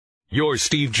Your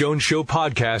Steve Jones Show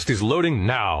podcast is loading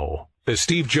now. The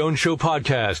Steve Jones Show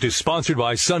podcast is sponsored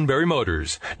by Sunbury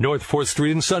Motors, North 4th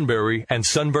Street in Sunbury, and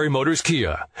Sunbury Motors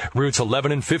Kia, routes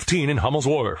 11 and 15 in Hummel's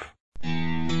Wharf.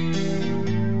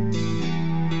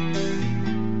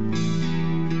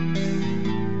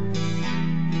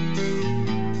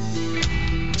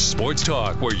 Sports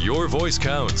talk where your voice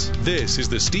counts. This is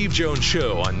the Steve Jones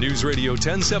Show on News Radio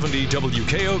 1070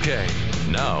 WKOK.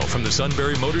 Now from the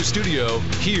Sunbury Motors Studio,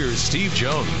 here's Steve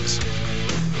Jones.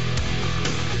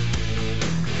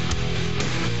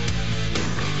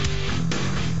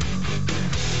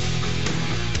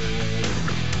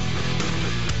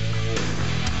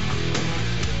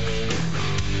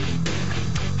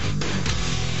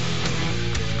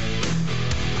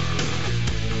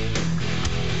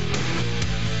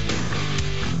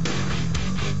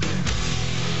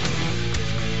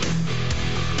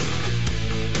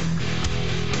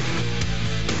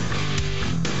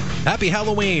 Happy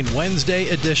Halloween, Wednesday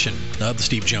edition of the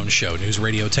Steve Jones Show, News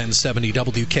Radio 1070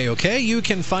 WKOK. You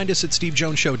can find us at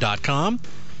stevejoneshow.com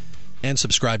and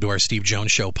subscribe to our Steve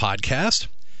Jones Show podcast.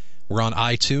 We're on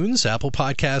iTunes, Apple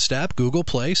Podcast app, Google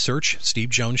Play. Search Steve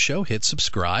Jones Show, hit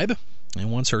subscribe.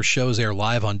 And once our shows air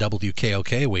live on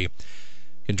WKOK, we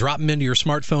can drop them into your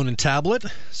smartphone and tablet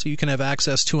so you can have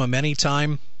access to them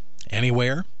anytime,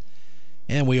 anywhere.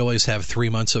 And we always have 3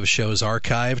 months of shows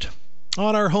archived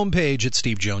on our homepage at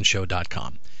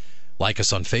stevejoneshow.com. Like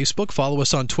us on Facebook, follow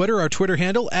us on Twitter, our Twitter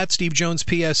handle at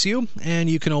SteveJonesPSU, and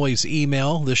you can always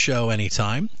email the show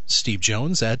anytime,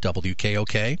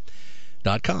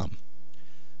 stevejones@WKOK.com.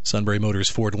 Sunbury Motors,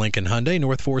 Ford, Lincoln, Hyundai,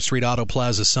 North 4th Street Auto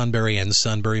Plaza, Sunbury, and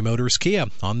Sunbury Motors Kia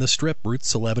on the Strip,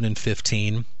 routes 11 and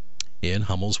 15 in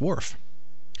Hummel's Wharf.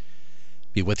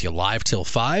 Be with you live till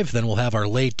 5. Then we'll have our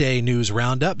late day news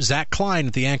roundup. Zach Klein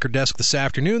at the anchor desk this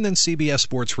afternoon. Then CBS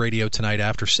Sports Radio tonight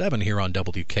after 7 here on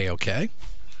WKOK.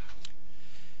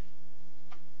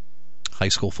 High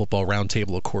school football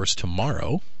roundtable, of course,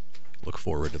 tomorrow. Look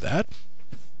forward to that.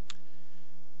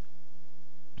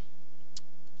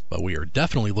 But we are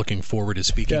definitely looking forward to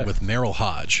speaking with Merrill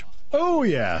Hodge. Oh,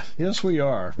 yeah. Yes, we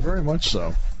are. Very much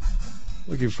so.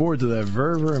 Looking forward to that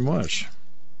very, very much.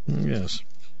 Yes.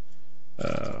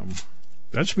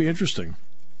 That should be interesting.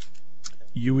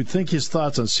 You would think his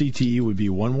thoughts on CTE would be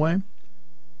one way.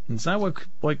 It's not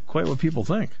quite what people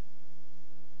think.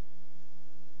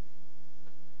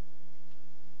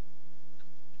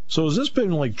 So has this been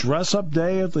like dress-up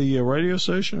day at the radio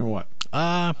station or what?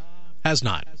 Has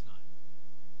not.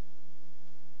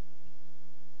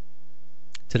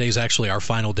 Today's actually our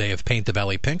final day of Paint the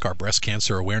Valley Pink, our breast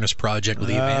cancer awareness project with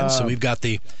Evan. So we've got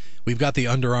the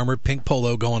Under Armour pink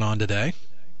polo going on today,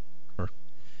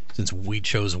 since we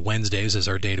chose Wednesdays as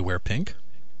our day to wear pink.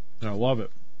 I love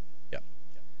it. Yep.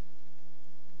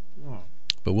 Oh.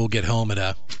 But we'll get home in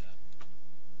a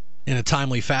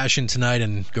timely fashion tonight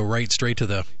and go right straight to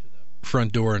the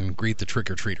front door and greet the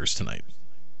trick-or-treaters tonight.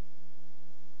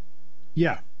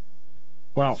 Yeah.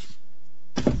 Well,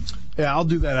 yeah, I'll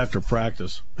do that after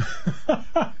practice. Come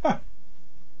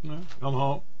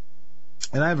home.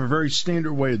 And I have a very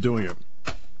standard way of doing it.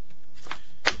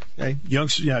 Okay,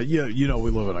 youngsters, you know we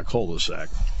live in a cul-de-sac.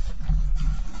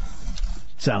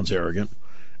 Sounds arrogant.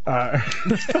 But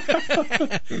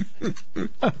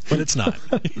it's not.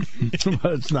 But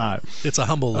it's not. It's a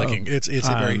humble looking. It's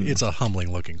a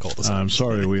humbling looking cul-de-sac. I'm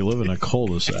sorry, we live in a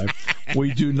cul-de-sac.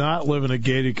 We do not live in a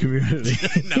gated community.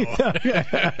 No.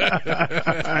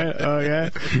 Okay.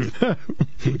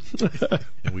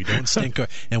 And we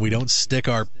don't stick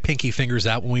our pinky fingers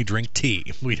out when we drink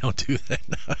tea. We don't do that.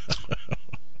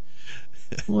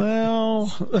 Well,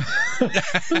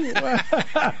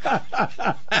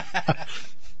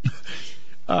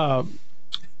 the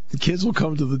kids will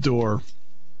come to the door.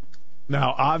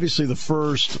 Now, obviously, the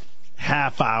first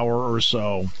half hour or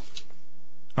so,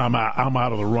 I'm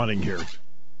out of the running here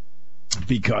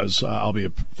because I'll be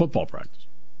at football practice.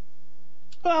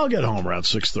 I'll get home around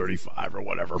 6:35 or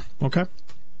whatever. Okay,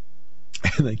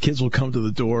 and the kids will come to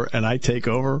the door, and I take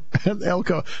over, and they'll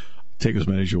go, take as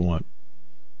many as you want.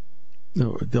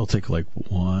 They'll take like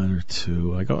one or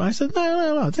two. I said,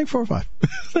 no, take 4 or 5.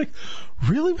 Like,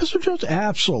 really, Mr. Jones?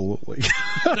 Absolutely.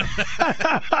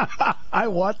 I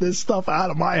want this stuff out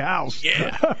of my house.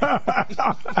 Yeah.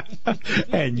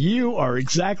 And you are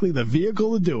exactly the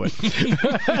vehicle to do it.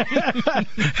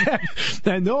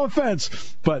 And no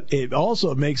offense, but it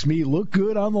also makes me look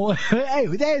good on the hey,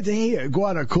 here, go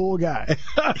on, a cool guy.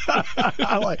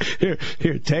 I'm like, here,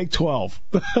 take 12.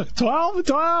 12,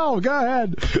 go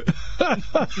ahead.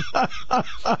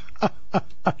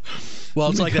 Well,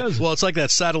 it's like that. Well, it's like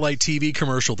that satellite TV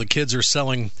commercial. The kids are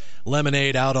selling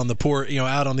lemonade out on the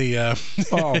out on the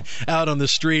out on the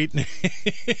street,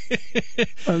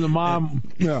 and the mom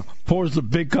pours the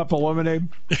big cup of lemonade.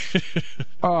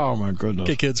 Oh my goodness!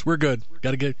 Okay, kids, we're good.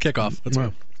 Got to get kickoff. Let's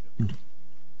go.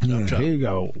 Here you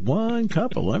go. 1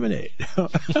 cup of lemonade.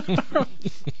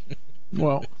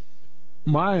 Well,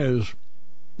 mine is,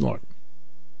 look,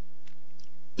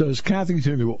 does Kathy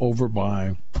continue to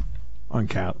overbuy on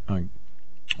cat? I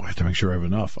have to make sure I have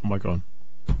enough. I'm like,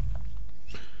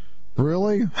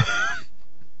 really?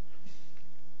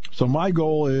 So my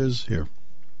goal is, here,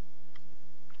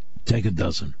 take a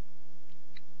dozen.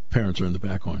 Parents are in the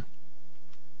back going,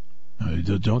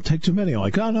 don't take too many. I'm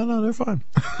like, oh, no, they're fine.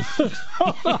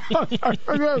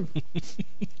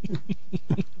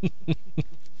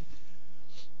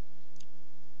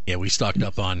 Yeah, we stocked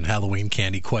up on Halloween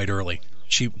candy quite early.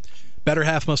 Better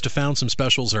half must have found some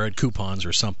specials or had coupons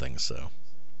or something. So,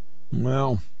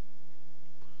 well,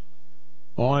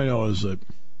 all I know is that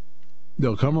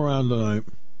they'll come around tonight.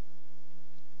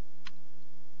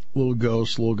 Little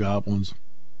ghosts, little goblins.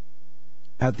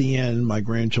 At the end, my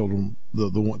grandchildren,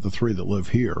 the 3 that live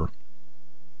here,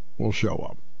 will show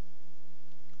up.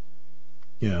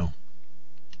 You know,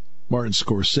 Martin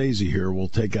Scorsese here will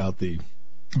take out the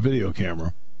video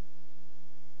camera,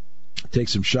 take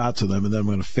some shots of them, and then I'm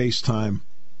going to FaceTime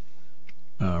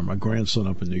my grandson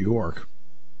up in New York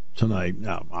tonight.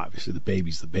 Now, obviously, the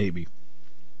baby's the baby.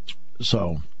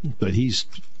 So, but he's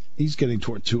getting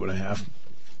toward 2.5.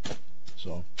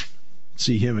 So,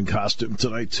 see him in costume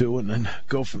tonight, too, and then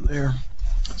go from there.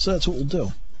 So that's what we'll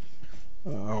do.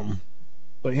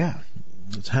 But, yeah,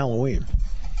 it's Halloween.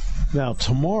 Now,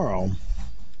 tomorrow,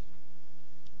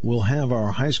 we'll have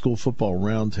our high school football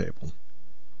roundtable.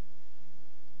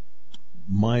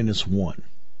 -1.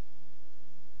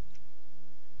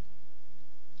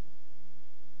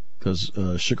 Because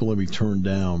Shikellamy turned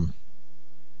down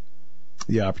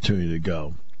the opportunity to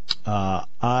go. I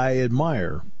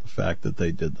admire the fact that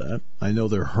they did that. I know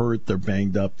they're hurt, they're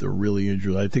banged up, they're really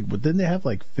injured. I think, but didn't they have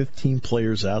like 15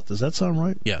 players out? Does that sound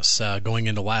right? Yes, going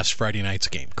into last Friday night's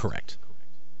game, correct.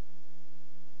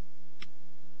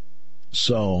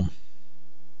 So,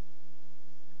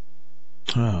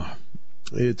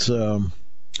 it's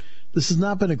this has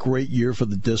not been a great year for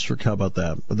the district. How about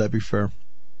that? Would that be fair?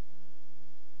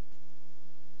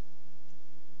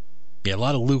 Yeah, a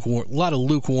lot of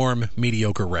lukewarm,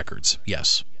 mediocre records.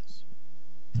 Yes.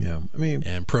 Yeah, I mean,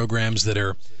 and programs that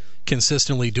are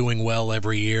consistently doing well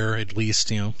every year, at least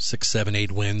 6, 7,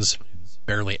 8 wins,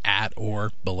 barely at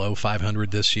or below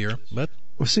 500 this year. But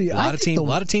see, a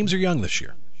lot of teams are young this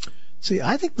year. See,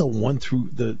 I think the one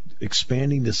through the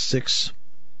expanding to 6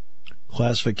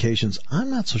 classifications, I'm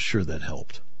not so sure that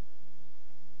helped.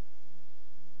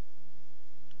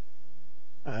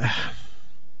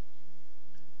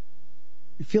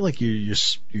 You feel like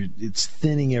it's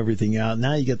thinning everything out.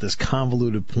 Now you get this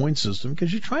convoluted point system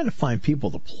because you're trying to find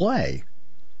people to play.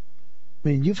 I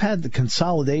mean, you've had the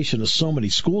consolidation of so many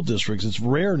school districts. It's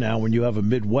rare now when you have a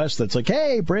Midwest that's like,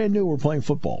 hey, brand new, we're playing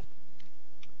football.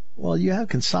 Well, you have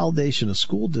consolidation of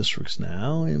school districts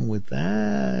now, and with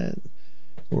that,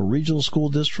 or regional school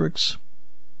districts,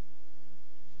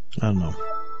 I don't know.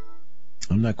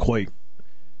 I'm not quite.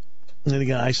 And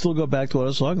again, I still go back to what I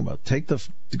was talking about.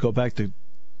 Go back to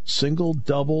single,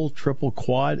 double, triple,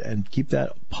 quad, and keep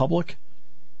that public.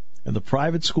 And the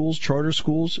private schools, charter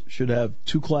schools, should have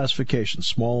 2 classifications,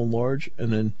 small and large,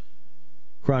 and then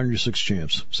crown your 6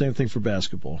 champs. Same thing for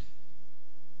basketball.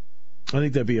 I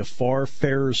think that'd be a far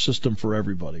fairer system for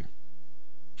everybody,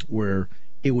 where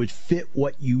it would fit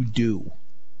what you do.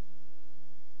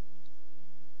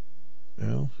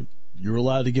 You're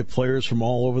allowed to get players from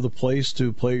all over the place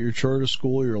to play at your charter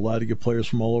school. You're allowed to get players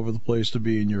from all over the place to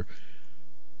be in your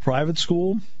private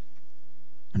school.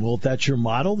 Well, if that's your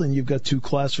model, then you've got 2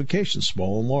 classifications,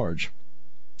 small and large.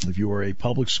 If you are a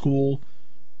public school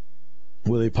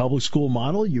with a public school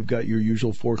model, you've got your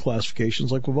usual 4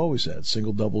 classifications like we've always had,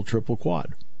 single, double, triple,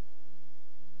 quad.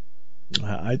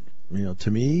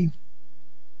 To me,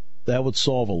 that would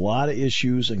solve a lot of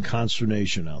issues and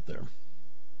consternation out there.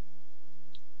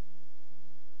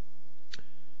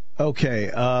 Okay,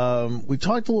 we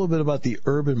talked a little bit about the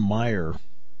Urban Meyer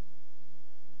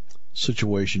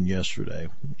situation yesterday.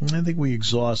 I think we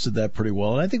exhausted that pretty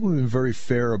well, and I think we've been very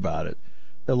fair about it.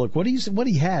 Now, look, what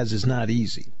he has is not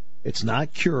easy. It's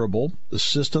not curable. The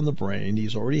cyst on the brain.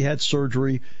 He's already had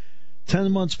surgery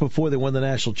 10 months before they won the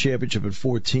national championship in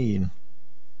 2014.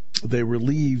 They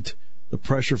relieved the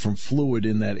pressure from fluid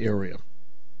in that area,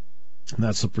 and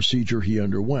that's the procedure he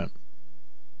underwent.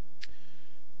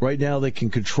 Right now, they can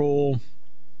control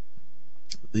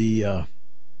the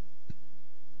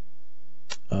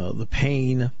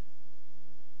pain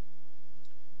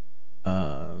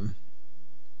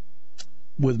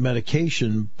with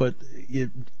medication, but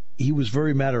he was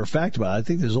very matter of fact about it. I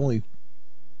think there's only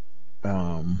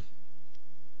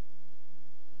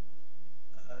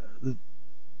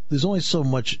so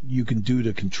much you can do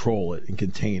to control it and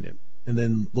contain it, and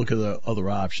then look at the other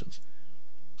options.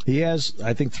 He has,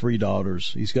 I think, 3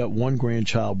 daughters. He's got 1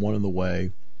 grandchild, 1 in the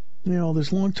way. You know,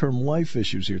 there's long-term life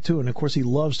issues here, too. And, of course, he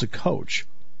loves to coach.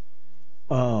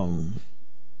 I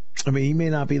mean, he may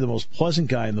not be the most pleasant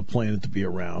guy on the planet to be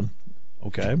around,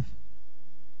 okay?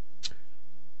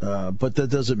 But that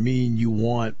doesn't mean you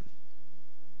want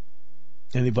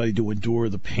anybody to endure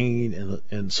the pain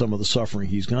and some of the suffering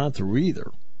he's gone through either.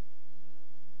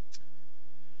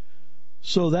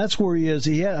 So that's where he is.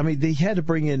 They had to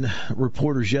bring in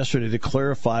reporters yesterday to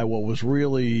clarify what was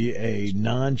really a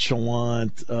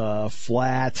nonchalant,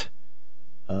 flat.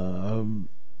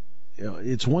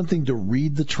 It's one thing to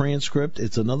read the transcript;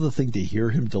 it's another thing to hear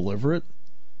him deliver it.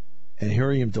 And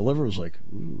hearing him deliver was like,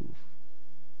 ooh,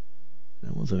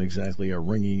 that wasn't exactly a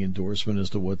ringing endorsement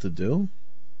as to what to do.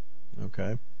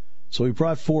 Okay, so he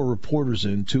brought 4 reporters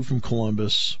in, 2 from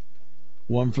Columbus,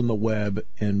 1 from the Web,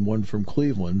 and 1 from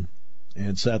Cleveland.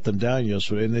 And sat them down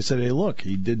yesterday, and they said, hey, look,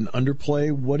 he didn't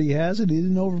underplay what he has, and he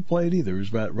didn't overplay it either. He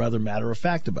was rather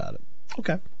matter-of-fact about it.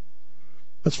 Okay.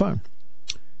 That's fine.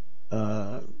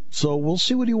 So we'll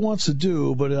see what he wants to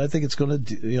do, but I think it's going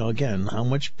to, again, how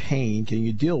much pain can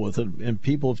you deal with it? And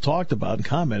people have talked about and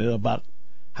commented about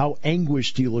how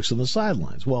anguished he looks on the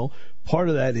sidelines. Well, part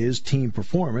of that is team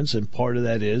performance, and part of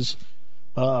that is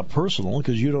personal,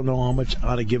 because you don't know how much,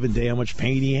 on a given day, how much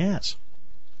pain he has.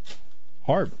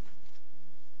 Hard.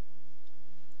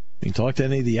 You can talk to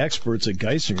any of the experts at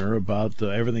Geisinger about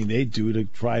everything they do to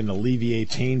try and alleviate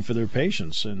pain for their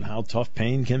patients and how tough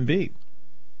pain can be.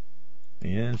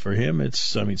 And for him,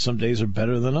 some days are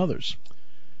better than others.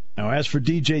 Now, as for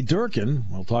DJ Durkin,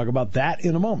 we'll talk about that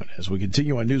in a moment as we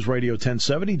continue on News Radio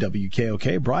 1070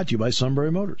 WKOK, brought to you by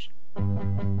Sunbury Motors.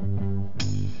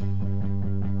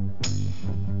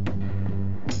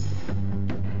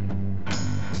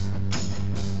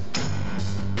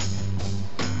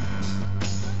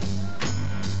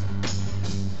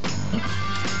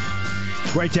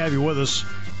 Great to have you with us.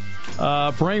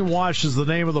 Brainwash is the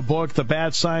name of the book, The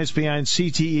Bad Science Behind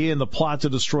CTE and the Plot to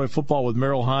Destroy Football, with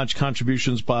Merrill Hodge,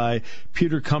 contributions by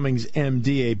Peter Cummings,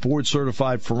 M.D., a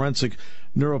board-certified forensic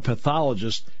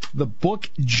neuropathologist. The book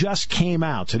just came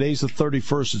out. Today's the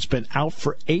 31st. It's been out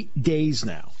for 8 days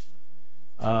now.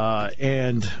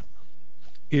 And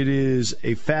it is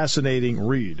a fascinating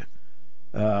read.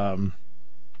 Let's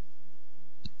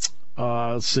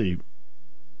see.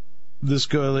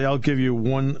 I'll give you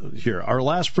one here. Our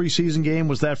last preseason game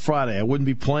was that Friday. I wouldn't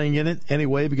be playing in it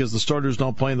anyway because the starters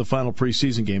don't play in the final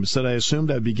preseason game. Instead, I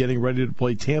assumed I'd be getting ready to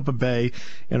play Tampa Bay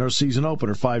in our season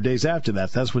opener 5 days after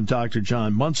that. That's when Dr.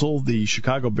 John Munsell, the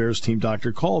Chicago Bears team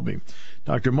doctor, called me.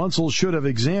 Dr. Munsell should have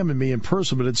examined me in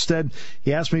person, but instead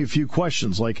he asked me a few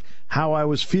questions like how I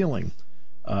was feeling,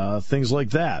 things like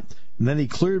that. And then he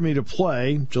cleared me to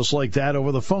play just like that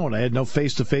over the phone. I had no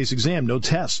face-to-face exam, no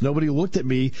tests. Nobody looked at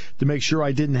me to make sure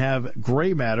I didn't have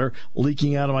gray matter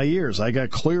leaking out of my ears. I got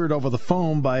cleared over the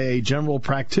phone by a general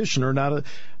practitioner, not a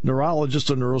neurologist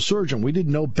or neurosurgeon. We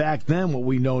didn't know back then what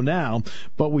we know now,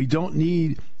 but you don't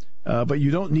need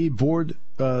board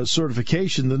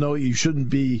certification to know you shouldn't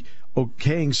be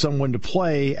okaying someone to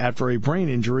play after a brain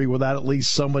injury without at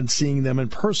least someone seeing them in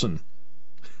person.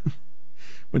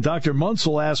 When Dr.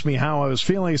 Munsell asked me how I was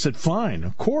feeling, I said, fine,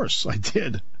 of course I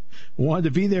did. I wanted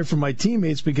to be there for my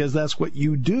teammates because that's what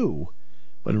you do.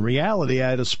 But in reality, I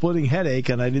had a splitting headache,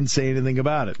 and I didn't say anything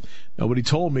about it. Nobody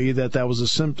told me that was a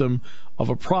symptom of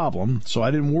a problem, so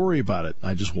I didn't worry about it.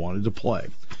 I just wanted to play.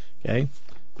 Okay?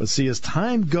 But see, as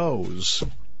time goes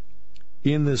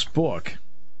in this book,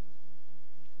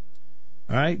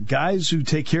 all right, guys who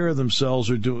take care of themselves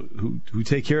are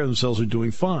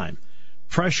doing fine.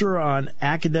 Pressure on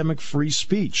academic free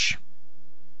speech.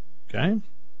 Okay?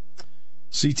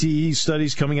 CTE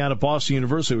studies coming out of Boston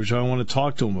University, which I want to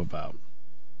talk to him about.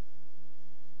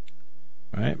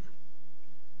 All right?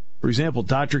 For example,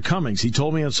 Dr. Cummings, he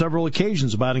told me on several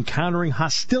occasions about encountering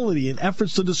hostility and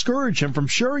efforts to discourage him from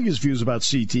sharing his views about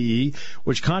CTE,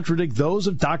 which contradict those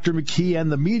of Dr. McKee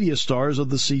and the media stars of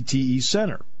the CTE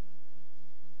Center.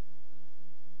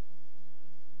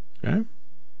 Okay?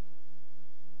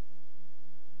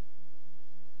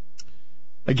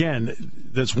 Again,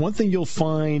 that's one thing you'll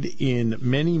find in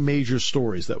many major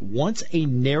stories, that once a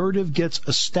narrative gets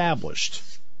established,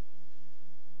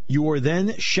 You are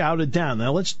then shouted down.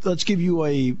 Now let's give you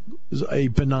a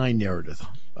benign narrative.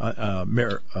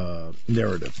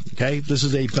 Narrative. Okay, this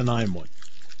is a benign one.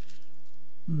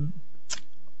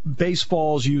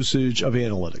 Baseball's usage of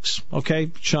analytics.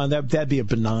 Okay, Sean, that'd be a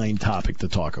benign topic to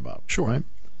talk about. Sure. Right?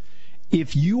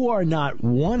 If you are not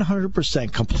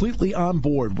 100% completely on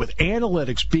board with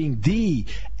analytics being the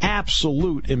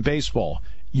absolute in baseball,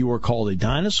 you are called a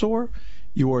dinosaur.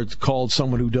 You are called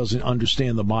someone who doesn't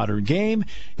understand the modern game,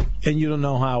 and you don't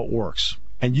know how it works.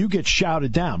 And you get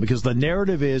shouted down because the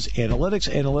narrative is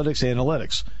analytics, analytics,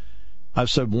 analytics. I've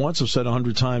said once, I've said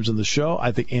 100 times in the show,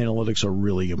 I think analytics are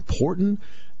really important.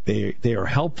 They are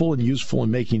helpful and useful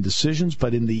in making decisions,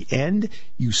 but in the end,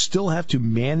 you still have to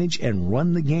manage and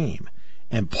run the game.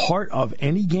 And part of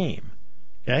any game,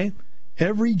 okay,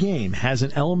 every game has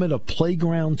an element of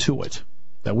playground to it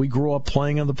that we grew up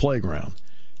playing on the playground.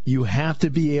 You have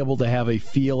to be able to have a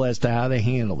feel as to how to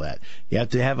handle that. You have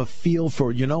to have a feel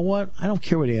for, you know what? I don't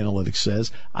care what analytics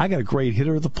says. I got a great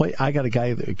hitter at the plate. I got a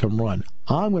guy that can run.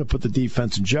 I'm going to put the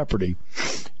defense in jeopardy,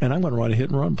 and I'm going to run a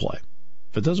hit-and-run play.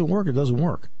 If it doesn't work, it doesn't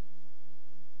work.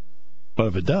 But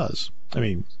if it does, I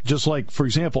mean, just like, for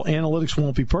example, analytics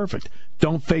won't be perfect.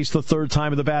 Don't face the third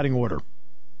time of the batting order.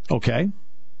 Okay?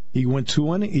 He went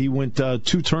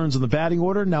two turns in the batting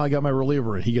order. Now I got my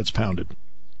reliever in. He gets pounded.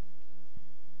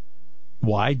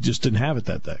 Why? Just didn't have it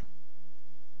that day.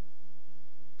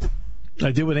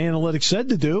 I did what analytics said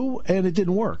to do, and it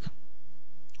didn't work.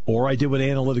 Or I did what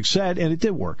analytics said, and it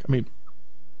did work. I mean,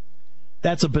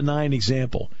 that's a benign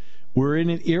example. We're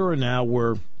in an era now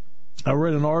where I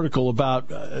read an article about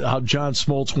how John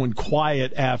Smoltz went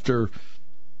quiet after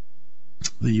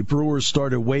the Brewers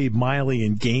started Wade Miley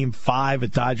in Game 5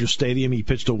 at Dodger Stadium. He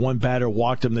pitched a one-batter,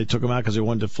 walked him. They took him out because they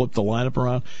wanted to flip the lineup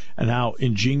around, and how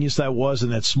ingenious that was,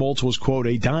 and that Smoltz was, quote,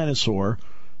 a dinosaur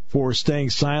for staying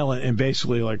silent and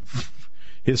basically, like,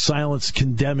 his silence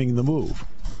condemning the move.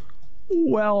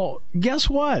 Well, guess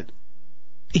what?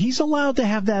 He's allowed to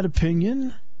have that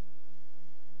opinion.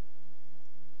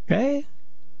 Okay?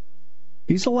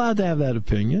 He's allowed to have that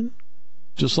opinion.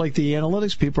 Just like the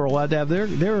analytics people are allowed to have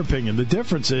their opinion. The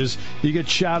difference is you get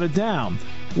shouted down.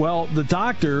 Well, the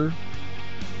doctor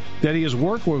that he has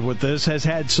worked with this has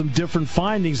had some different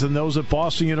findings than those at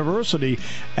Boston University,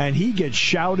 and he gets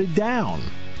shouted down.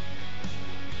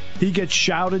 He gets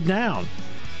shouted down.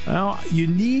 Well, you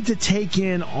need to take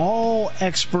in all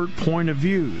expert point of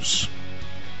views.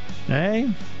 Okay?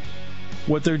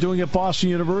 What they're doing at Boston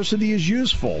University is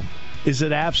useful. Is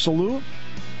it absolute?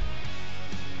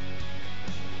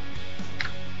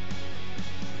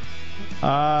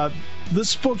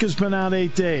 This book has been out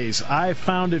 8 days. I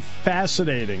found it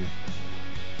fascinating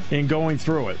in going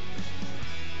through it.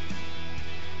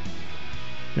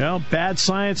 You know, bad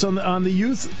science on the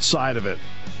youth side of it.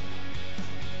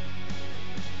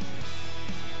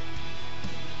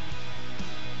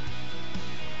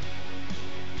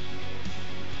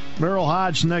 Merrill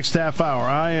Hodge next half hour.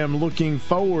 I am looking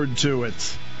forward to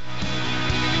it.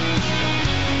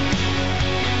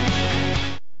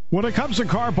 When it comes to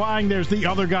car buying, there's the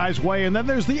other guy's way, and then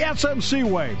there's the SMC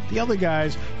way. The other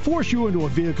guys force you into a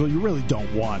vehicle you really don't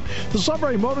want. The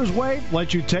Sunbury Motors way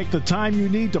lets you take the time you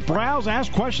need to browse, ask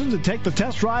questions, and take the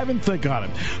test drive and think on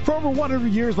it. For over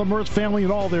 100 years, the Mertz family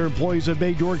and all their employees have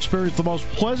made your experience the most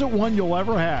pleasant one you'll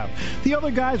ever have. The other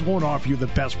guys won't offer you the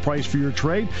best price for your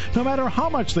trade, no matter how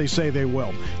much they say they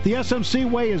will. The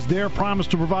SMC way is their promise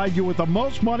to provide you with the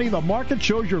most money the market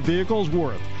shows your vehicle is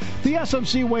worth. The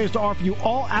SMC way is to offer you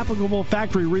all applicable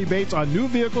factory rebates on new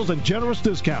vehicles and generous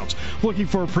discounts. Looking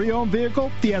for a pre-owned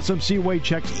vehicle? The SMC way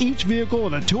checks each vehicle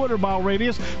in a 200-mile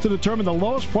radius to determine the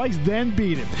lowest price, then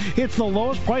beat it. It's the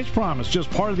lowest price promise,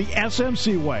 just part of the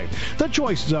SMC way. The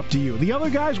choice is up to you. The other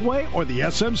guy's way or the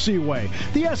SMC way.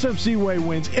 The SMC way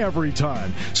wins every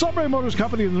time. Sunbury Motors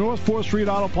Company in the North 4th Street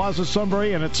Auto Plaza,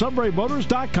 Sunbury, and at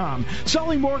sunburymotors.com.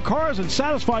 Selling more cars and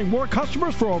satisfying more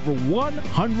customers for over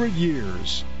 100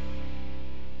 years.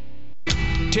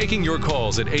 Taking your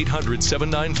calls at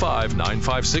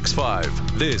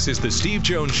 800-795-9565. This is the Steve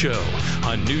Jones Show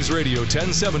on News Radio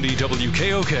 1070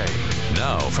 WKOK.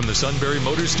 Now, from the Sunbury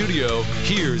Motors Studio,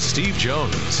 here's Steve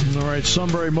Jones. All right,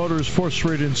 Sunbury Motors, 4th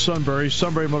Street in Sunbury.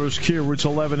 Sunbury Motors Kia, routes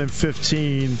 11 and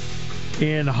 15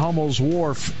 in Hummel's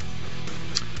Wharf.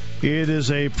 It is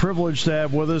a privilege to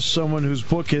have with us someone whose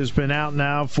book has been out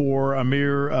now for a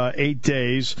mere 8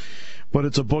 days. but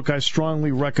it's a book I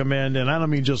strongly recommend, and I don't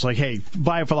mean just like, hey,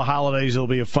 buy it for the holidays, it'll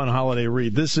be a fun holiday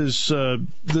read. This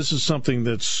is something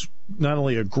that's not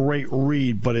only a great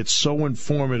read, but it's so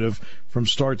informative from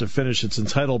start to finish. It's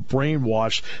entitled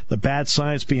Brainwashed, The Bad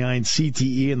Science Behind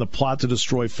CTE and the Plot to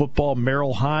Destroy Football.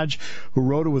 Merrill Hodge, who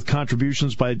wrote it with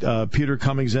contributions by Peter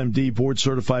Cummings, MD,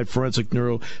 board-certified forensic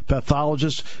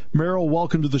neuropathologist. Merrill,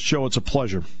 welcome to the show. It's a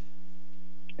pleasure.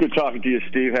 Good talking to you,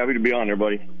 Steve. Happy to be on there,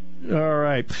 buddy. All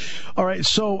right.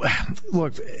 So,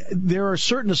 look, there are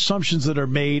certain assumptions that are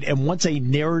made, and once a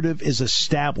narrative is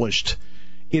established,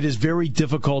 it is very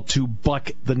difficult to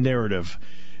buck the narrative.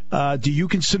 Do you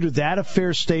consider that a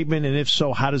fair statement? And if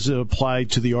so, how does it apply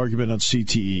to the argument on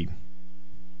CTE?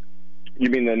 You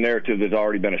mean the narrative that's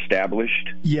already been established?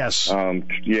 Yes.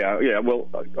 Yeah. Well,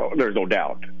 there's no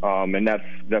doubt, and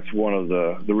that's one of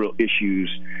the real issues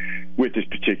with this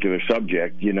particular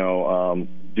subject. You know,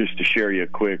 just to share you a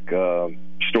quick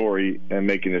story and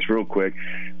making this real quick.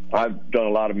 I've done a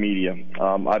lot of media.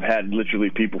 I've had literally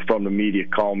people from the media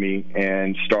call me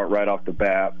and start right off the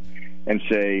bat and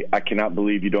say, I cannot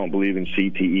believe you don't believe in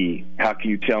CTE. How can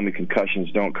you tell me concussions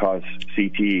don't cause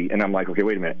CTE? And I'm like, okay,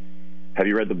 wait a minute. Have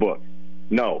you read the book?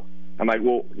 No. I'm like,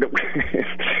 well,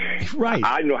 right.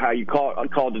 I know how you call. I'm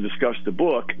called to discuss the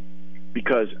book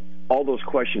because all those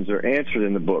questions are answered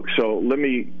in the book. So let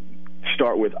me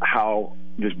start with how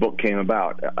this book came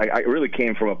about. I really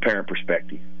came from a parent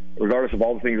perspective. Regardless of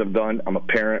all the things I've done, I'm a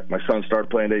parent. My son started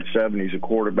playing at age 7. He's a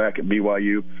quarterback at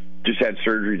BYU. Just had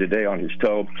surgery today on his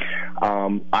toe.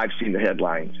 I've seen the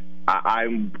headlines. I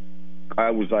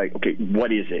was like, okay,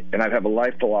 what is it? And I have a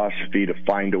life philosophy to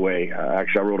find a way.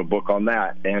 Actually, I wrote a book on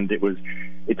that, and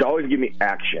it's always give me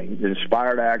action,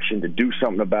 inspired action to do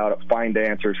something about it, find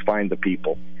answers, find the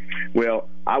people. Well,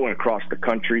 I went across the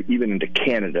country, even into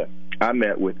Canada. I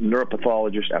met with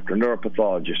neuropathologist after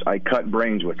neuropathologist. I cut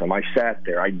brains with them. I sat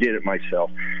there. I did it myself.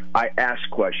 I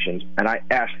asked questions, and I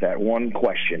asked that one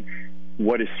question,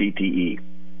 what is CTE?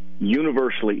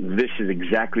 Universally, this is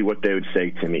exactly what they would say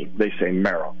to me. They say,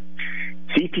 Merrill,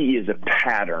 CTE is a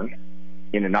pattern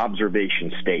in an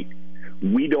observation state.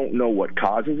 We don't know what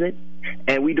causes it,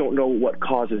 and we don't know what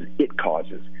causes it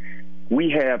causes.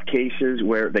 We have cases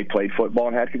where they played football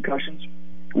and had concussions.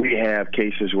 We have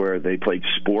cases where they played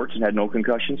sports and had no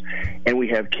concussions. And we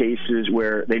have cases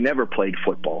where they never played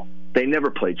football. They never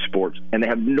played sports, and they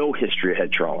have no history of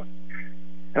head trauma.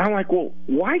 And I'm like, well,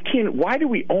 why do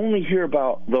we only hear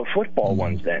about the football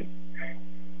ones then?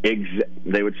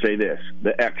 They would say this,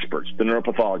 the experts, the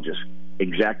neuropathologists,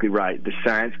 exactly right. The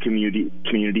science community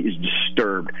is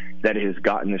disturbed that it has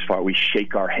gotten this far. We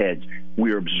shake our heads.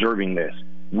 We're observing this.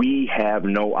 We have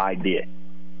no idea.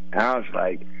 And I was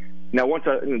like, now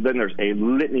then there's a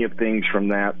litany of things from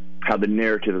that, how the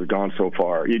narrative has gone so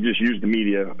far. You just use the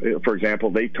media. For example,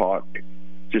 they talk,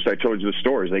 just I told you the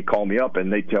stories. They call me up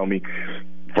and they tell me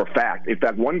for fact. In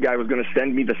fact, one guy was going to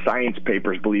send me the science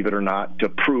papers, believe it or not, to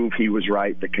prove he was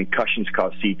right, that concussions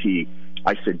cause CTE.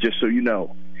 I said, just so you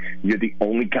know, you're the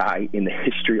only guy in the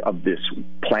history of this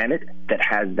planet that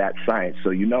has that science, so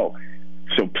you know.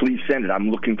 So please send it. I'm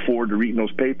looking forward to reading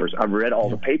those papers. I've read all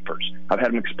the papers. I've had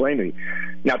him explain to me.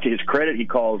 Now, to his credit, he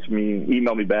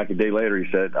emailed me back a day later.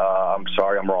 He said, I'm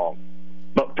sorry, I'm wrong.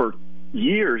 But for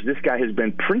years, this guy has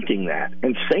been printing that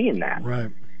and saying that.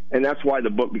 Right. And that's why the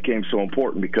book became so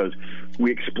important, because we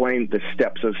explained the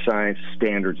steps of science,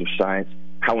 standards of science,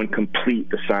 how incomplete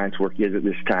the science work is at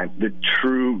this time, the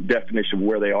true definition of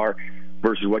where they are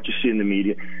versus what you see in the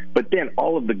media. But then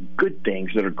all of the good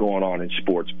things that are going on in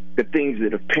sports, the things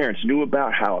that if parents knew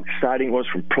about, how exciting it was,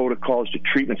 from protocols to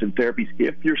treatments and therapies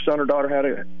if your son or daughter had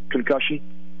a concussion.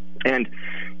 And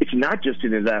it's not just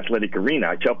in his athletic arena.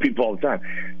 I tell people all the time,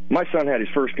 my son had his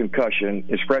first concussion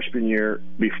his freshman year.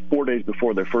 4 days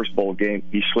before their first bowl game,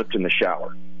 he slipped in the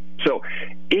shower. So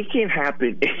it can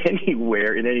happen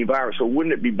anywhere in any environment. So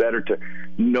wouldn't it be better to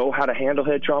know how to handle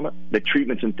head trauma, the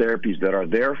treatments and therapies that are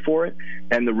there for it,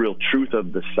 and the real truth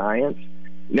of the science?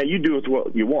 Now, you do with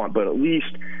what you want, but at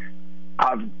least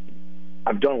I've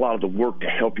done a lot of the work to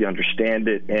help you understand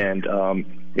it, and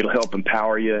it'll help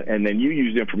empower you. And then you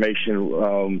use the information,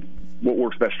 what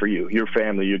works best for you, your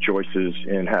family, your choices,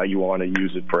 and how you want to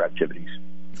use it for activities.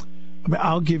 I mean,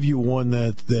 I'll give you one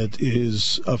that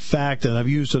is a fact, and I've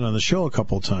used it on the show a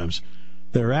couple of times.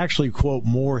 There are actually, quote,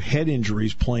 more head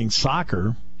injuries playing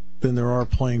soccer than there are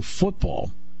playing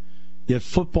football. Yet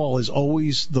football is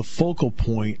always the focal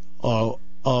point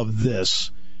of this.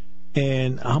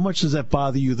 And how much does that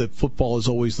bother you that football is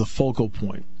always the focal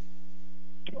point?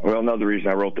 Well, another reason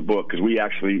I wrote the book, because we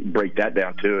actually break that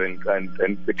down too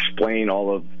and explain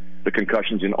all of the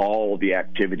concussions in all of the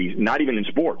activities, not even in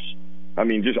sports. I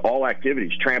mean, just all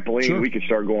activities, trampoline. Sure. We could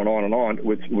start going on and on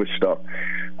with stuff.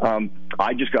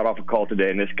 I just got off a call today,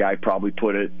 and this guy probably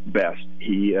put it best.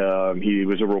 He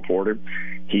was a reporter.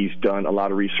 He's done a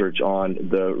lot of research on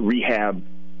the rehab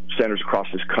centers across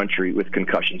this country with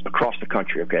concussions, across the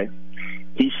country, okay?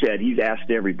 He said he's asked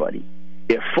everybody,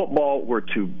 if football were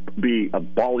to be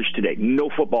abolished today, no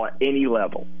football at any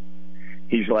level,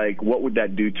 he's like, what would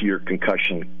that do to your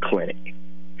concussion clinic?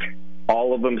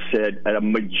 All of them said, a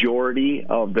majority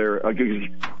of their,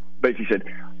 basically said,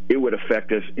 it would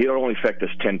affect us, it would only affect us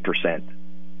 10%.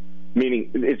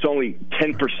 Meaning it's only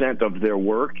 10% of their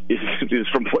work is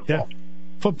from football. Yeah.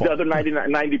 Football. The other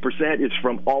 90% is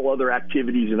from all other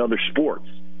activities and other sports.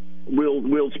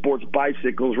 Wheeled sports,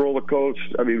 bicycles, roller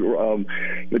coasters,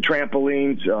 the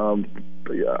trampolines,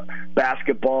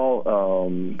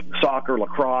 basketball, soccer,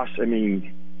 lacrosse,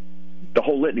 the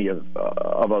whole litany of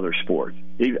other sports.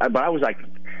 But I was like,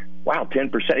 wow,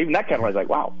 10%. Even that kind of was like,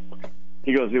 wow.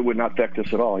 He goes, it would not affect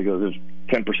us at all. He goes, there's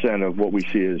 10% of what we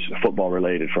see is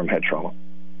football-related from head trauma.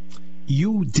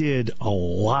 You did a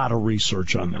lot of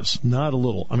research on this. Not a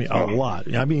little. A lot.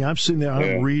 I'm sitting there,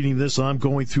 I'm reading this, and I'm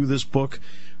going through this book,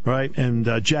 right?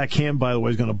 And Jack Ham, by the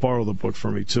way, is going to borrow the book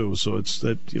from me, too. So it's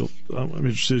that I'm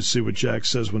interested to see what Jack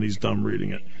says when he's done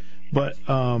reading it. But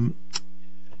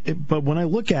when I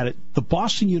look at it, the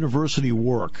Boston University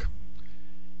work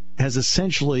has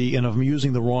essentially, and if I'm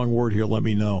using the wrong word here, let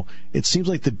me know, it seems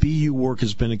like the BU work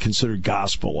has been considered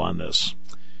gospel on this.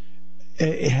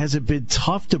 Has it been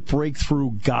tough to break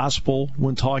through gospel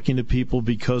when talking to people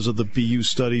because of the BU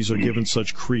studies are given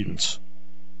such credence?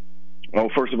 Well,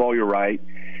 first of all, you're right.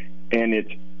 And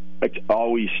it's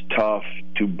always tough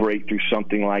to break through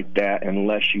something like that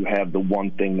unless you have the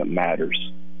one thing that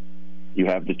matters. You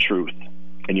have the truth.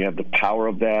 And you have the power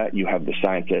of that. You have the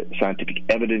scientific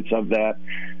evidence of that.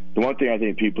 The one thing I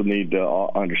think people need to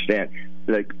understand,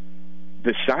 like,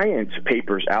 the science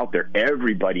papers out there,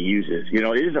 everybody uses. It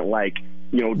isn't like,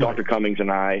 Dr. Cummings and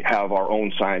I have our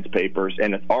own science papers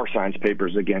and our science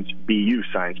papers against BU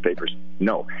science papers.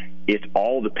 No, it's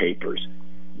all the papers.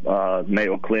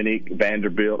 Mayo Clinic,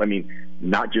 Vanderbilt,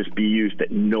 not just BUs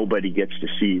that nobody gets to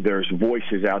see. There's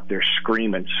voices out there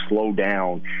screaming, slow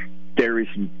down.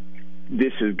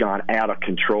 This has gone out of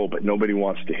control, but nobody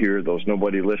wants to hear those.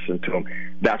 Nobody listens to them.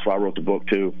 That's why I wrote the book,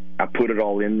 too. I put it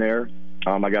all in there.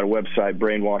 I got a website,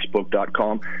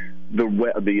 brainwashbook.com.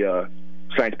 The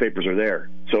science papers are there.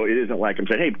 So it isn't like I'm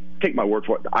saying, hey, take my word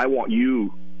for it. I want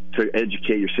you to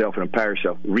educate yourself and empower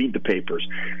yourself. Read the papers.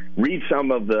 Read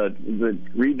some of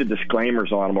read the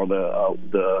disclaimers on them or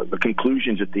the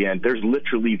conclusions at the end. There's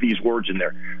literally these words in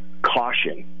there.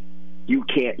 Caution. You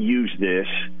can't use this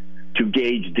to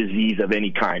gauge disease of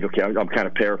any kind. Okay, I'm kind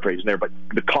of paraphrasing there, but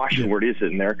the caution word is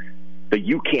in there. That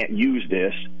you can't use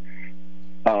this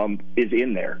is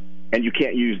in there. And you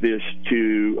can't use this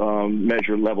to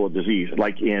measure level of disease,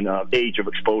 like in age of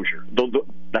exposure.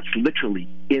 That's literally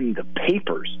in the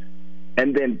papers.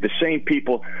 And then the same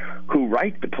people who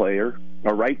write the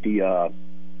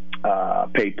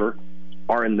paper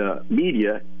are in the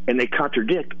media, and they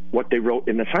contradict what they wrote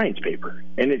in the science paper.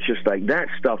 And it's just like, that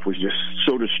stuff was just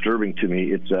so disturbing to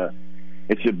me.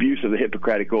 It's abuse of the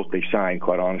Hippocratic Oath they signed,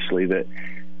 quite honestly, that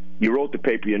you wrote the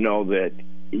paper, that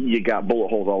you got bullet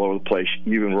holes all over the place.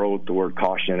 You even wrote the word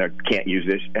caution, I can't use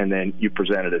this, and then you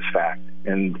present it as fact.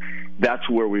 And that's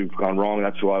where we've gone wrong.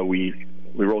 That's why we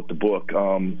wrote the book.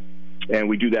 And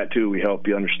we do that, too. We help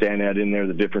you understand that in there,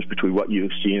 the difference between what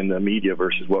you've seen in the media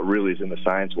versus what really is in the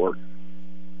science work.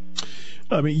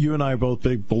 You and I are both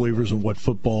big believers in what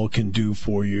football can do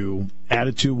for you,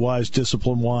 attitude-wise,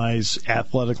 discipline-wise,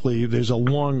 athletically. There's a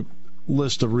long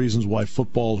list of reasons why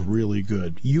football is really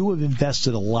good. You have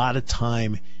invested a lot of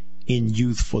time in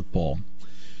youth football.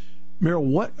 Merrill,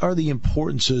 what are the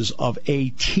importances of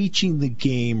teaching the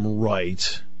game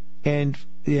right? And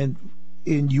in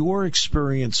your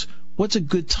experience, what's a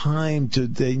good time to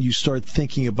then you start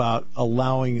thinking about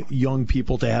allowing young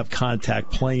people to have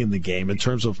contact playing the game in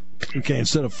terms of, okay,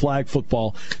 instead of flag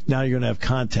football, now you're going to have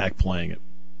contact playing it?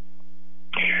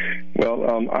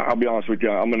 Well, I'll be honest with you.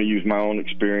 I'm going to use my own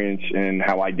experience and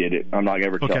how I did it. I'm not going to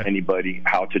ever tell anybody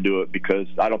how to do it because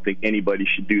I don't think anybody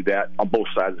should do that on both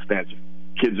sides of the fence.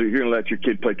 Kids, if you're going to let your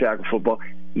kid play tackle football,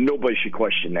 nobody should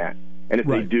question that. And if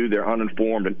they do, they're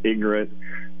uninformed and ignorant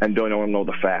and don't want to know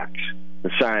the facts. The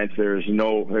science, there's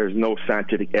no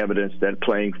scientific evidence that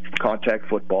playing contact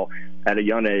football at a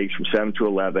young age from 7 to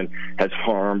 11 has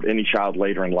harmed any child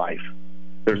later in life.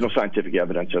 There's no scientific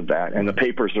evidence of that. And the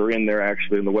papers are in there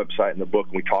actually in the website and the book,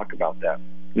 and we talk about that.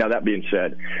 Now, that being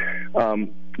said,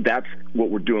 that's what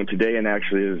we're doing today, and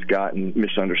actually has gotten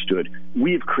misunderstood.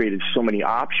 We've created so many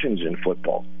options in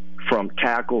football, from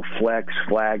tackle, flex,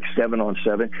 flag,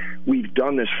 7-on-7. We've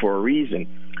done this for a reason,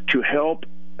 to help.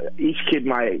 Each kid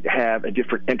might have a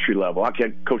different entry level. I've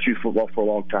coached youth football for a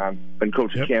long time. Been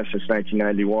coaching camp since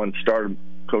 1991. Started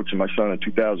coaching my son in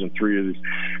 2003 as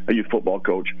a youth football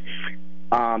coach.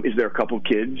 Is there a couple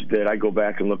kids that I go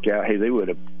back and look at? Hey,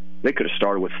 they could have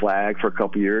started with flag for a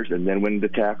couple years and then went into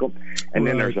tackle. And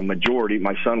then there's a majority.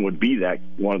 My son would be that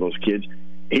one of those kids.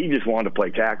 He just wanted to play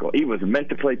tackle. He was meant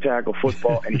to play tackle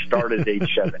football, and he started at age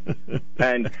 7.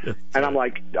 And I'm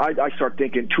like, I start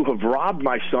thinking, to have robbed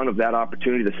my son of that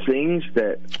opportunity, the things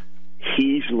that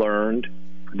he's learned,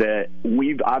 that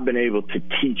I've been able to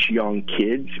teach young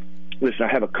kids. Listen, I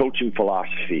have a coaching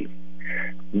philosophy.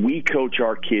 We coach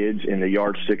our kids in the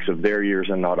yardsticks of their years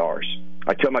and not ours.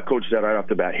 I tell my coaches that right off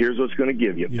the bat. Here's what's going to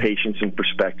give you patience and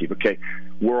perspective. Okay,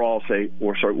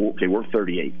 we're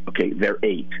 38. Okay, they're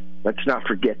 8. Let's not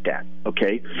forget that.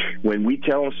 Okay, when we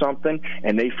tell them something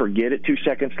and they forget it 2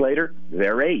 seconds later,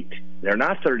 they're 8. They're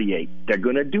not 38. They're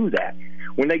going to do that.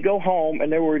 When they go home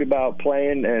and they're worried about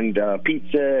playing and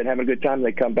pizza and having a good time,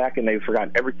 they come back and they've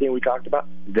forgotten everything we talked about.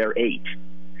 They're 8.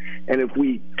 And if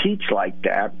we teach like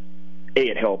that,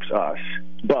 it helps us.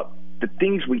 But the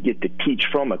things we get to teach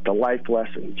from it, the life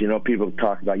lessons, people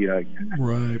talk about,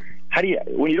 right. How do you,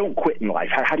 when you don't quit in life,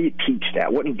 how do you teach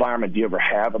that? What environment do you ever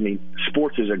have? I mean,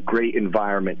 sports is a great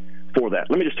environment for that.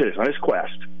 Let me just tell you this, on this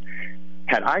quest,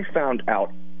 had I found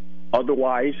out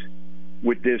otherwise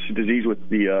with this disease, with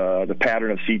the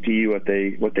pattern of CTE,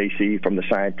 what they see from the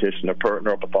scientists and the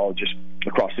neuropathologists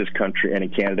across this country and in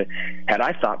Canada, had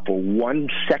I thought for 1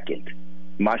 second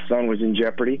my son was in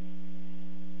jeopardy,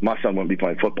 my son wouldn't be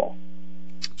playing football.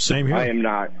 Same here. I am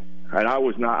not, and I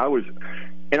was not.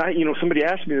 Somebody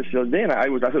asked me this the other day, and I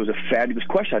thought it was a fabulous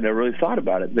question. I never really thought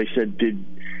about it. They said,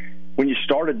 when you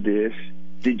started this,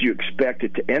 did you expect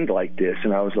it to end like this?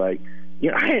 And I was like,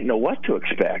 I didn't know what to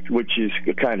expect, which is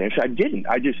kind of interesting. I didn't.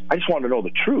 I just wanted to know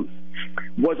the truth.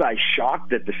 Was I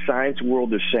shocked that the science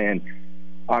world is saying,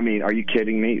 I mean, are you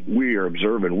kidding me? We are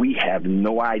observing. We have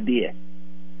no idea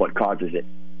what causes it.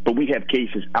 But we have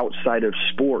cases outside of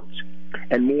sports,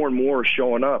 and more are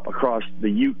showing up across the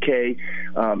UK,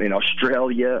 in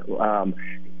Australia,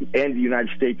 and the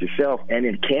United States itself, and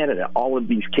in Canada. All of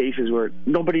these cases where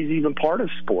nobody's even part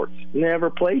of sports, never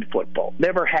played football,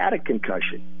 never had a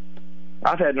concussion.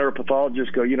 I've had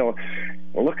neuropathologists go,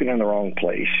 we're looking in the wrong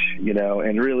place,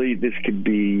 and really this could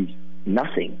be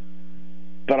nothing.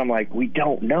 But I'm like, we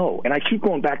don't know. And I keep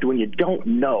going back to, when you don't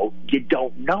know, you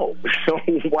don't know. So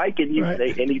why can you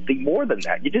say anything more than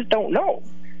that? You just don't know.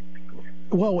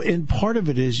 Well, and part of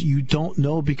it is you don't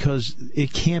know because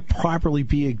it can't properly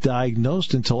be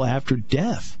diagnosed until after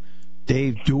death.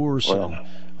 Dave Duerson,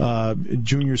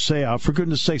 Junior Seau, for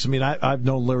goodness sakes. I mean, I've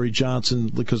known Larry Johnson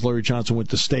because Larry Johnson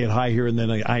went to Stay at High here, and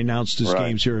then I announced his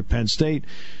games here at Penn State.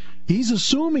 He's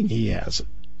assuming he has it,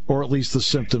 or at least the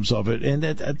symptoms of it, and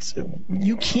that's,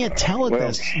 you can't tell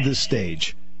at this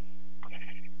stage.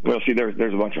 Well, see,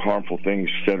 there's a bunch of harmful things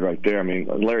said right there. I mean,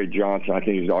 Larry Johnson, I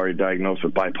think he's already diagnosed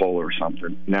with bipolar or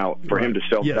something. Now, for him to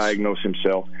self-diagnose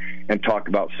himself and talk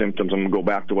about symptoms, I'm going to go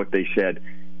back to what they said.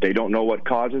 They don't know what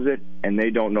causes it, and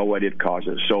they don't know what it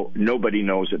causes. So nobody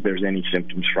knows that there's any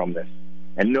symptoms from this,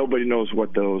 and nobody knows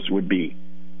what those would be.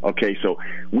 Okay, so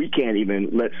we can't even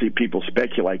let people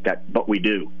speculate that, but we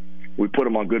do. We put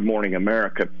them on Good Morning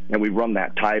America, and we run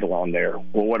that title on there.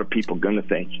 Well, what are people going to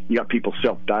think? You got people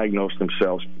self-diagnose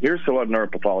themselves. Here's what a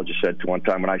neuropathologist said to one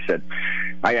time when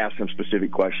I asked him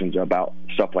specific questions about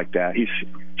stuff like that.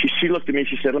 She looked at me,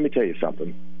 she said, let me tell you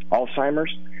something.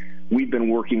 Alzheimer's, we've been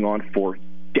working on for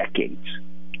decades.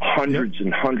 Hundreds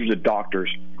and hundreds of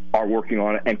doctors are working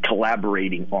on it and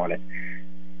collaborating on it.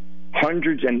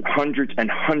 Hundreds and hundreds and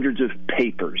hundreds of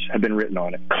papers have been written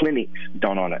on it, clinics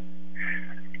done on it.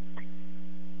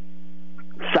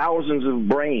 Thousands of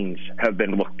brains have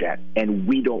been looked at, and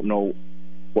we don't know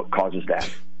what causes that.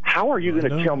 How are you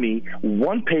going to tell me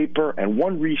one paper and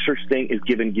one research thing is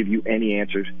give you any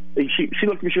answers? She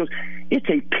looked at me, she goes, it's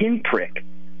a pinprick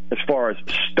as far as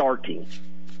starting.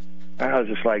 And I was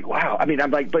just like, wow. I mean, I'm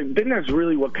like, but then there's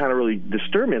really what kind of really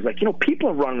disturbed me is like, people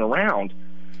are running around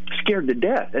scared to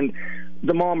death. And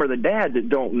the mom or the dad that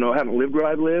don't know, haven't lived where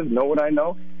I've lived, know what I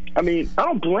know. I mean, I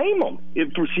don't blame them if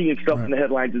we're seeing stuff in the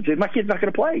headlines that says, my kid's not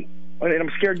going to play. And I'm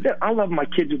scared to death. I love my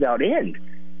kids without end.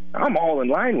 I'm all in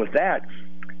line with that.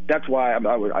 That's why I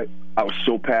was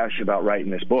so passionate about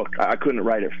writing this book. I couldn't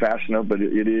write it fast enough, but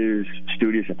it is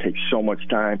studious. It takes so much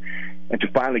time. and to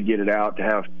finally get it out, to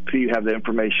have the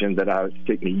information that it's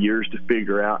taken me years to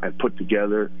figure out and put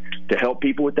together to help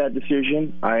people with that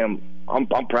decision. I'm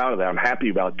proud of that. I'm happy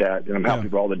about that, and I'm happy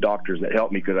for all the doctors that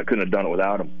helped me, because I couldn't have done it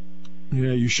without them.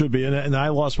 Yeah, you should be. And I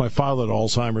lost my father to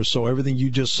Alzheimer's, so everything you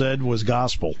just said was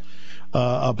gospel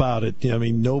about it. I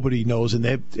mean, nobody knows,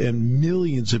 and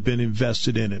millions have been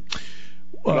invested in it.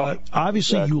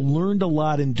 Obviously, exactly. You learned a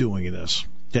lot in doing this.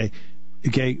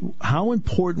 Okay. How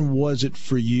important was it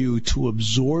for you to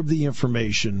absorb the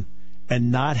information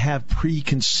and not have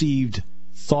preconceived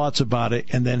thoughts about it,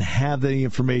 and then have the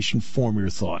information form your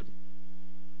thought?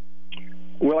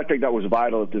 Well, I think that was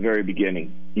vital at the very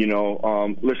beginning.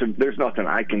 Listen, there's nothing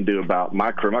I can do about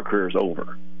my career. My career is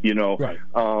over. Right.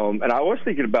 And I was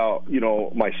thinking about,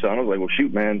 my son. I was like, well,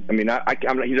 shoot, man. I mean,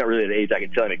 he's not really at an age I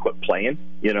can tell him to quit playing.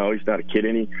 He's not a kid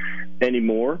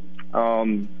anymore.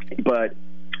 But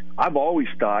I've always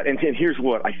thought, and here's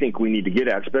what I think we need to get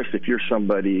at, especially if you're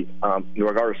somebody,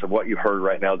 regardless of what you heard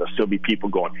right now, there'll still be people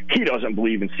going, he doesn't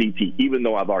believe in CT, even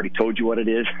though I've already told you what it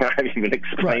is. I haven't even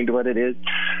explained what it is.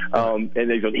 And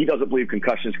they go, he doesn't believe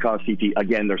concussions cause CT.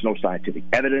 Again, there's no scientific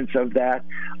evidence of that.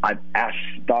 I've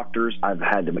asked doctors. I've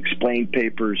had them explain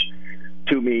papers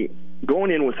to me,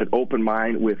 going in with an open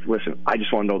mind with, listen, I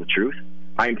just want to know the truth.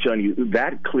 I'm telling you,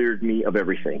 that cleared me of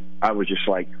everything. I was just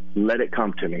like, let it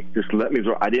come to me. Just let me.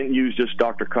 I didn't use just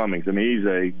Dr. Cummings. I mean, he's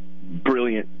a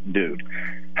brilliant dude.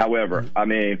 However, I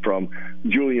mean, from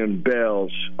Julian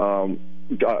Bells,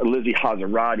 Lizzie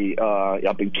Hazarati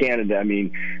up in Canada, I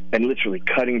mean, and literally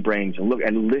cutting brains and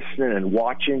listening and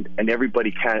watching, and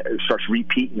everybody kind of starts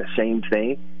repeating the same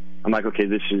thing. I'm like, okay,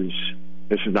 this is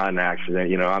not an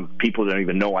accident. People don't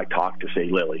even know I talked to, say,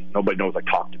 Lily. Nobody knows I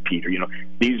talked to Peter.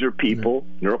 These are people,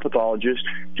 neuropathologists,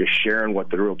 just sharing what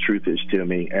the real truth is to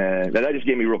me. And that just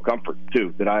gave me real comfort,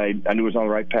 too, that I knew I was on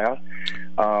the right path.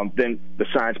 Then the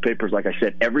science papers, like I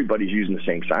said, everybody's using the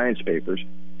same science papers.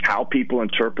 How people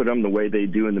interpret them the way they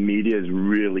do in the media is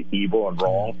really evil and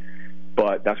wrong.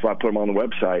 But that's why I put them on the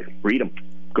website. Read them.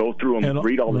 Go through them.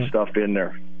 Read all the stuff in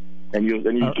there. And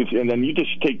then you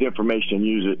just take the information and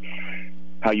use it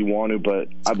how you want to, but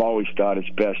I've always thought it's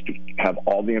best to have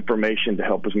all the information to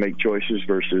help us make choices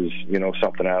versus,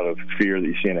 something out of fear that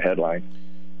you see in a headline.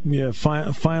 Yeah,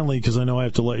 finally, because I know I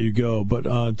have to let you go,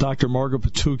 but Dr. Margaret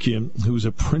Patukian, who's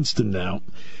at Princeton now,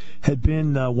 had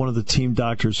been one of the team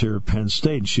doctors here at Penn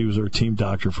State, and she was our team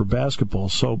doctor for basketball.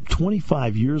 So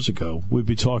 25 years ago, she'd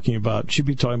be talking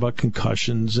about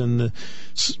concussions and the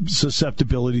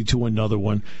susceptibility to another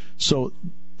one. So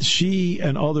she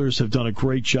and others have done a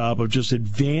great job of just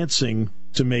advancing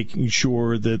to making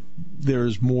sure that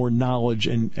there's more knowledge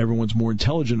and everyone's more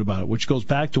intelligent about it, which goes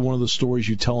back to one of the stories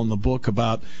you tell in the book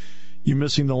about you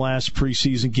missing the last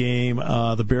preseason game.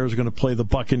 The Bears are going to play the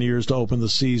Buccaneers to open the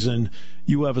season.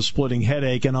 You have a splitting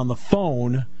headache, and on the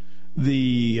phone,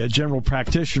 the general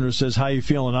practitioner says, "How you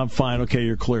feeling?" "I'm fine." "Okay,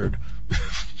 you're cleared."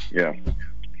 Yeah.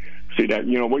 See, that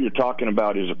what you're talking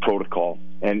about is a protocol,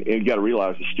 and you got to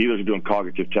realize the Steelers are doing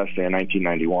cognitive testing in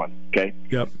 1991. Okay,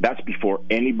 yep. That's before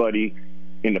anybody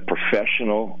in the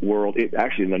professional world,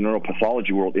 actually in the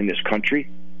neuropathology world in this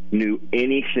country, knew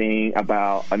anything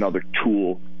about another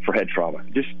tool for head trauma.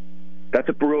 That's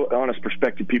a real honest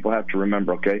perspective people have to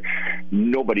remember, okay?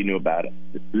 Nobody knew about it.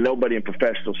 Nobody in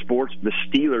professional sports. The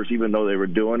Steelers, even though they were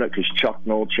doing it, because Chuck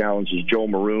Noll challenges Joe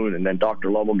Maroon and then Dr.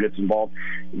 Lovell gets involved,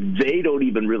 they don't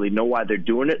even really know why they're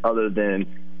doing it other than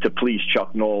to please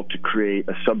Chuck Noll to create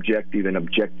a subjective and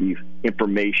objective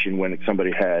information when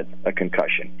somebody had a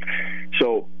concussion.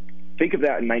 So think of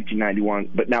that in 1991,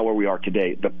 but now where we are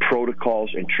today, the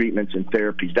protocols and treatments and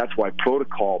therapies, that's why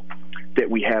protocol that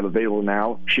we have available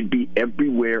now should be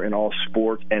everywhere in all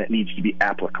sports, and it needs to be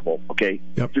applicable, okay?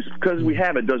 Yep. Just because we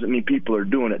have it doesn't mean people are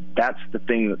doing it. That's the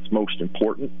thing that's most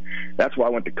important. That's why I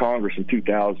went to Congress in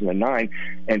 2009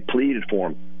 and pleaded for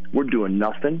them. We're doing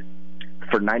nothing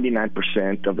for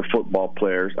 99% of the football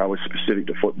players. I was specific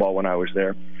to football when I was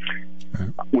there,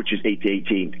 which is 8 to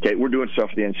 18. Okay, we're doing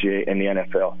stuff for the NCAA and the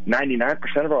NFL.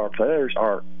 99% of our players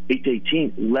are 8 to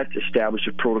 18. Let's establish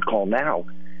a protocol now.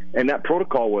 And that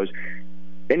protocol was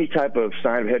any type of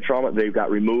sign of head trauma, they got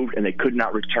removed and they could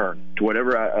not return to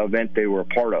whatever event they were a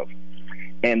part of.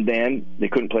 And then they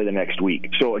couldn't play the next week.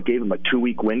 So it gave them a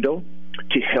 2-week window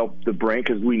to help the brain,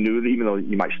 because we knew that even though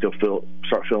you might still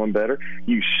start feeling better,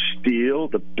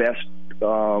 the best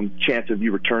chance of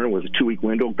you returning was a 2-week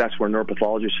window. That's where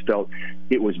neuropathologists felt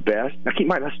it was best. Now keep in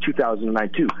mind, that's 2009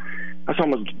 too. That's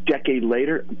almost a decade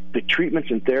later. The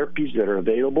treatments and therapies that are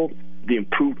available, the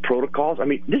improved protocols. I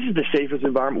mean, this is the safest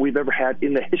environment we've ever had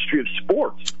in the history of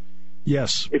sports.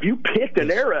 Yes. If you picked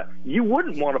an era, you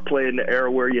wouldn't want to play in the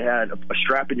era where you had a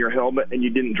strap in your helmet and you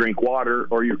didn't drink water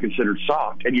or you're considered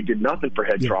soft and you did nothing for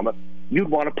head trauma. You'd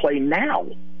want to play now.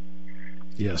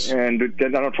 Yes. And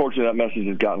unfortunately, that message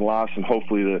has gotten lost, and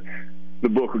hopefully the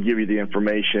book will give you the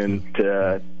information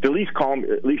to at least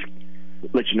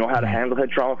let you know how to handle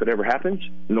head trauma if it ever happens,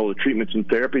 know the treatments and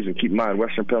therapies, and keep in mind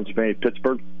Western Pennsylvania,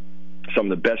 Pittsburgh,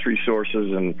 some of the best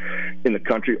resources in the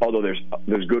country, although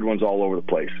there's good ones all over the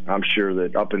place. I'm sure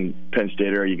that up in Penn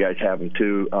State area you guys have them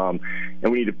too, and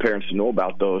we need the parents to know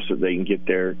about those so they can get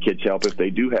their kids help if they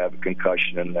do have a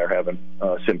concussion and they're having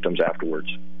symptoms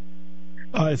afterwards.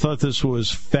 I thought this was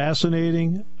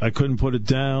fascinating. I couldn't put it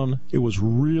down. It was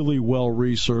really well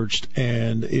researched,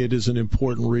 and it is an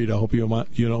important read. I hope you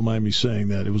don't mind me saying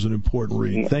that. It was an important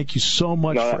read. Thank you so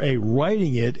much for A,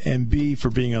 writing it, and B, for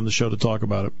being on the show to talk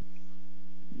about it.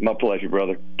 My pleasure,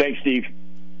 brother. Thanks, Steve.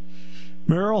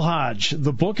 Merril Hoge.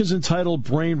 The book is entitled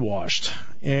Brainwashed,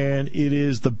 and it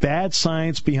is the bad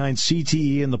science behind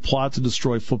CTE and the plot to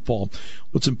destroy football.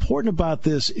 What's important about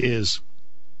this is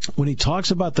when he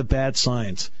talks about the bad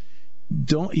science,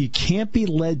 you can't be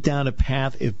led down a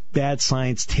path if bad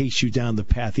science takes you down the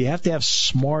path. You have to have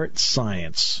smart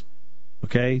science,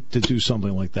 okay, to do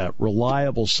something like that.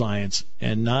 Reliable science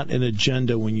and not an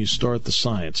agenda when you start the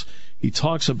science. He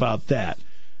talks about that.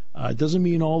 It doesn't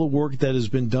mean all the work that has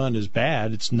been done is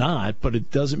bad. It's not, but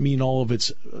it doesn't mean all of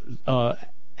it's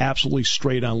absolutely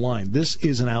straight on line. This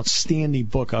is an outstanding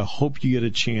book. I hope you get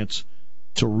a chance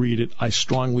to read it. I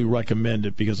strongly recommend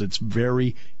it because it's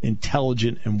very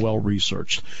intelligent and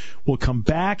well-researched. We'll come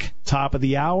back, top of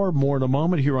the hour, more in a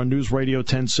moment here on News Radio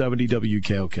 1070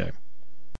 WKOK.